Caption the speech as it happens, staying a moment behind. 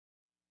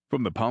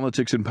From the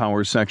Politics and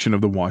Power section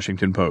of the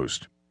Washington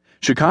Post.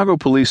 Chicago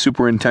Police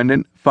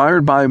Superintendent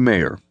fired by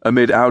Mayor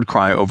amid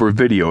outcry over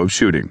video of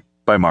shooting,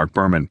 by Mark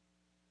Berman.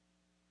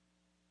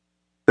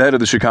 The head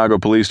of the Chicago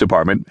Police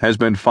Department has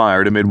been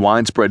fired amid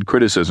widespread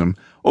criticism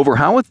over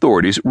how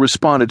authorities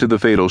responded to the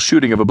fatal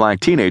shooting of a black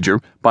teenager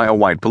by a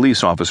white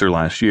police officer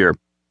last year.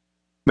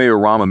 Mayor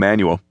Rahm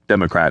Emanuel,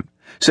 Democrat,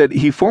 said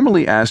he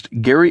formally asked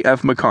Gary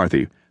F.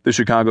 McCarthy, the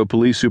Chicago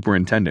Police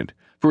Superintendent,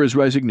 for his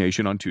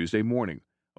resignation on Tuesday morning.